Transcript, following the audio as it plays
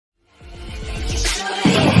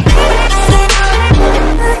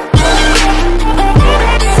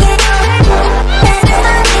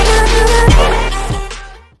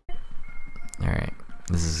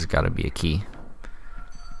gotta be a key.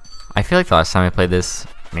 I feel like the last time I played this,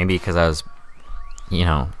 maybe because I was, you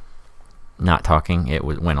know, not talking, it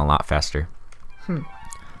went a lot faster. I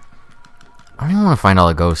don't even want to find all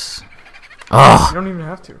the ghosts. Oh, you don't even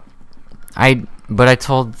have to. But I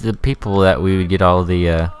told the people that we would get all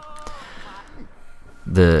the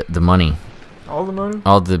money. All the money?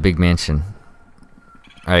 All the big mansion.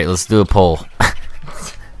 Alright, let's do a poll.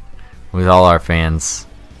 With all our fans.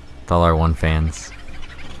 With all our one fans.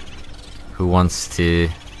 Who wants to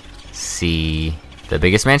see the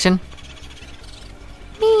biggest mansion?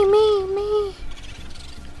 Me.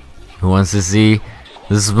 Who wants to see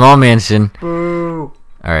the small mansion? Boo.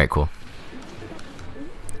 Alright, cool.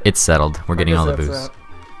 It's settled. We're getting all the booze.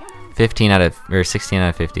 16 out of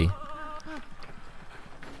 50.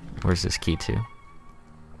 Where's this key to?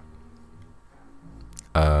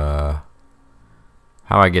 How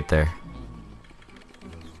do I get there?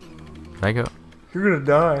 Can I go? You're gonna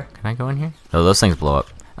die. Can I go in here? Oh, those things blow up.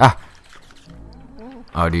 Ah!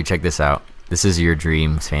 Oh, dude, check this out. This is your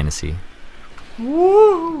dreams fantasy.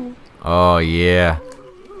 Woo! Oh, yeah.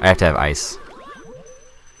 I have to have ice.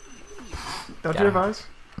 Don't you have ice?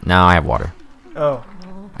 No, I have water. Oh.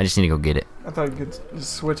 I just need to go get it. I thought you could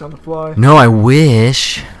just switch on the fly. No, I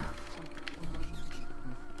wish.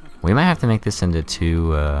 We might have to make this into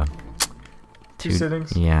two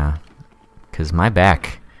sittings? Yeah. Because my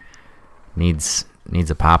back needs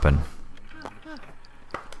a poppin'.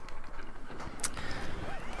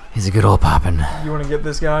 He's a good old poppin'. You want to get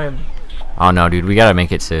this guy and... Oh no, dude, we gotta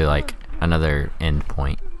make it to like another end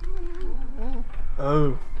point.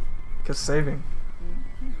 Oh. Because saving.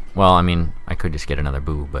 Well, I mean, I could just get another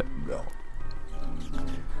boo, but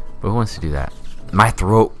who wants to do that? My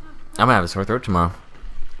throat. I'm gonna have a sore throat tomorrow.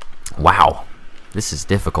 Wow. This is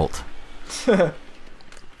difficult.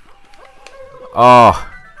 Oh.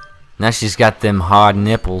 Now she's got them hard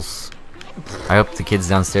nipples. I hope the kids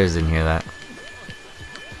downstairs didn't hear that.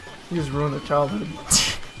 You just ruined their childhood.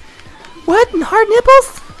 What? Hard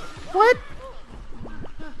nipples? What?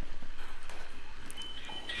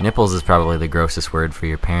 Nipples is probably the grossest word for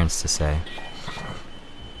your parents to say.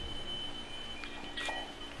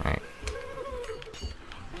 Alright.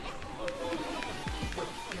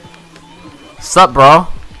 Sup, bro?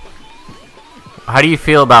 How do you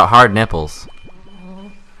feel about hard nipples?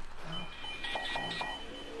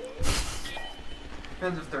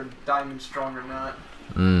 Depends if they're diamond strong or not.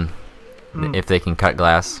 If they can cut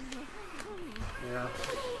glass. Yeah.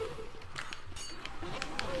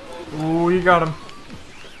 Ooh, you got him.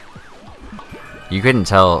 You couldn't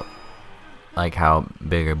tell like how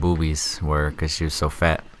big her boobies were because she was so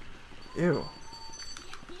fat. Ew.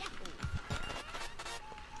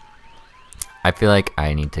 I feel like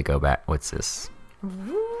I need to go back. What's this?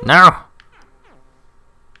 No!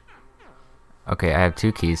 Okay, I have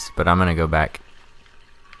 2 keys, but I'm gonna go back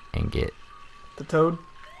and get... The toad?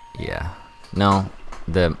 Yeah. No,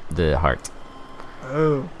 the heart.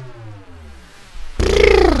 Oh.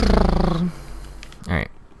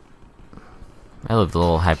 Alright. I love the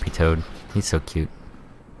little happy toad. He's so cute.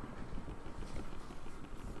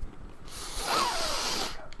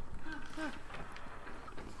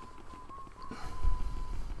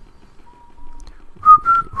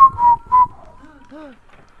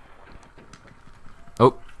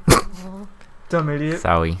 Oh. Dumb idiot.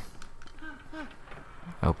 Sorry.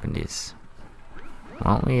 Open these.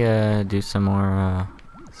 Why don't we do some more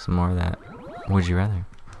of that? Would you rather?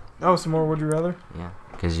 Oh, some more would you rather? Yeah,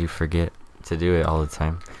 because you forget to do it all the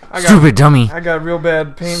time. Stupid dummy! I got real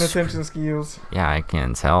bad paying attention skills. Yeah, I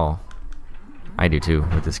can tell. I do too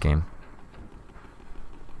with this game.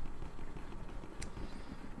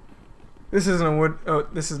 This isn't a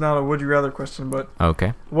this is not a would you rather question, but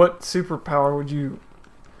Okay. what superpower would you?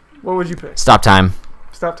 What would you pick? Stop time.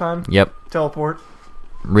 Stop time? Yep. Teleport?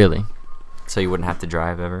 Really? So you wouldn't have to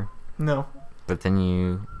drive ever? No. But then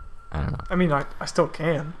you... I don't know. I mean, I still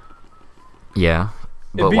can. Yeah.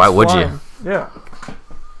 It But beats why would flying. you? Yeah.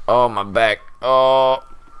 Oh, my back. Oh.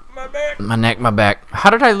 My back. My neck, my back. How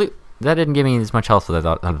did I lose? That didn't give me as much health as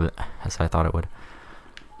I thought it would.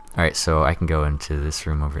 Alright, so I can go into this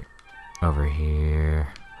room over here.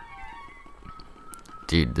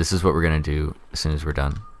 Dude, this is what we're gonna do as soon as we're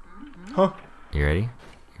done. Huh? You ready?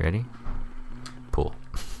 You ready? Pool.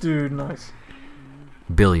 Dude, nice.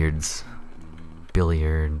 Billiards.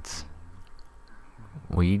 Billiards.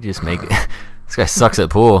 Will you just make... This guy sucks at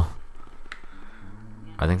pool.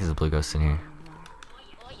 I think there's a blue ghost in here.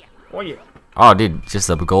 Oh yeah. Oh, dude, just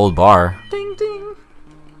a gold bar. Ding ding.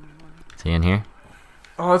 Is he in here?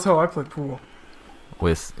 Oh, that's how I play pool.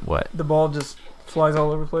 With what? The ball just flies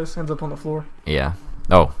all over the place, ends up on the floor. Yeah.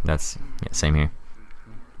 Oh, that's... Yeah, same here.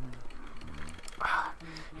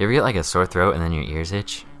 You ever get like a sore throat and then your ears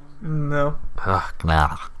itch? No. Ugh,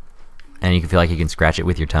 nah. And you can feel like you can scratch it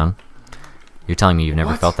with your tongue? You're telling me you've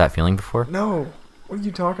never felt that feeling before? No. What are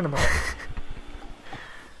you talking about?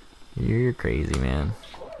 You're crazy, man.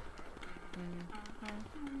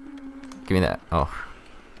 Give me that. Oh.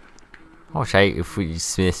 I wish if we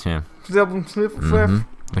Wish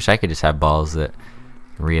I could just have balls that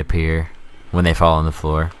reappear when they fall on the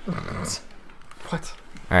floor. What?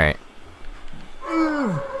 Alright.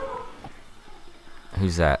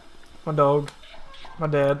 Who's that? My dog. My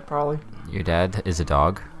dad, probably. Your dad is a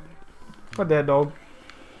dog? My dad dog.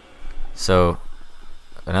 So,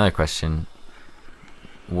 another question.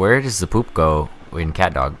 Where does the poop go in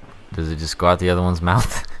cat dog? Does it just go out the other one's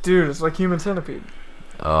mouth? Dude, it's like human centipede.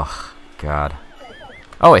 Oh, God.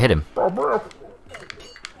 Oh, it hit him.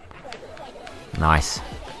 Nice.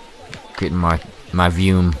 Getting my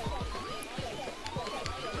vume.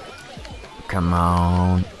 Come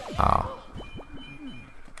on. Oh.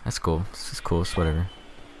 That's cool. This is cool. It's whatever.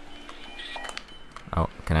 Oh,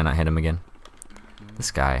 can I not hit him again? This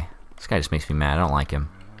guy just makes me mad. I don't like him.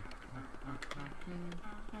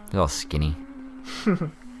 He's all skinny.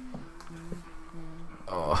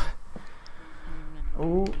 Oh.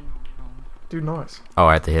 Oh. Dude, nice. Oh,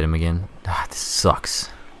 I have to hit him again. Ah, this sucks.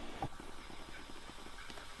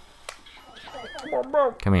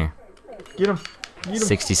 Come here. Get him. Get him.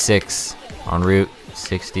 66 en route.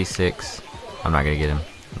 66. I'm not gonna get him.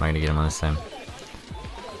 I'm not gonna get him on this time.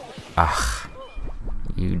 Ah,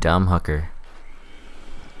 you dumb hooker.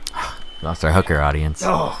 Lost our hooker audience.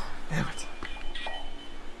 Oh, damn it.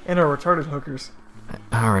 And our retarded hookers.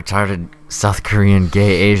 Our retarded South Korean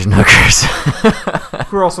gay Asian hookers.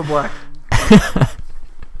 Who are also black.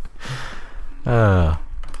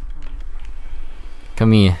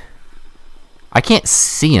 Come here. I can't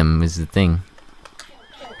see him is the thing.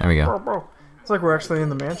 There we go. Bro. It's like we're actually in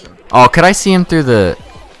the mansion. Oh, could I see him through the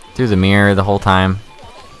mirror the whole time?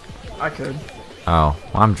 I could. Oh,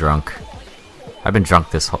 well, I'm drunk. I've been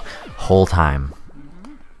drunk this whole time.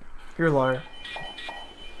 You're a liar.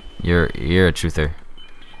 You're a truther.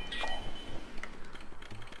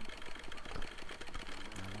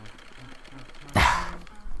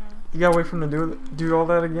 You gotta wait for him to do all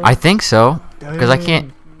that again? I think so, because I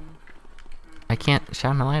Dang. can't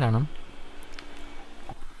shine my light on him.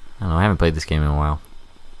 I don't know. I haven't played this game in a while,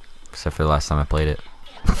 except for the last time I played it.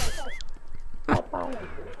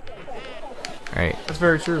 Alright. That's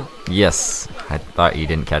very true. Yes, I thought you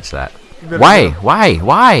didn't catch that. You Why?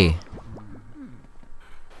 Why?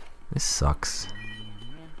 This sucks.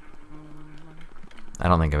 I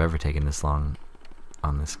don't think I've ever taken this long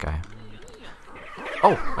on this guy.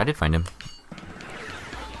 Oh, I did find him.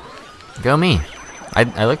 Go me.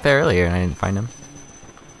 I looked there earlier and I didn't find him.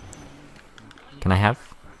 Can I have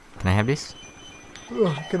this?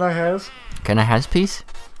 Can I has? Can I has please?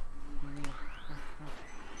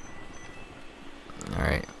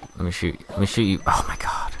 Alright, let me shoot you. Oh my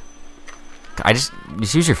god. Just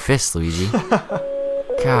use your fist, Luigi.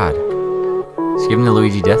 God. Just give him the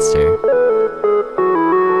Luigi death stare.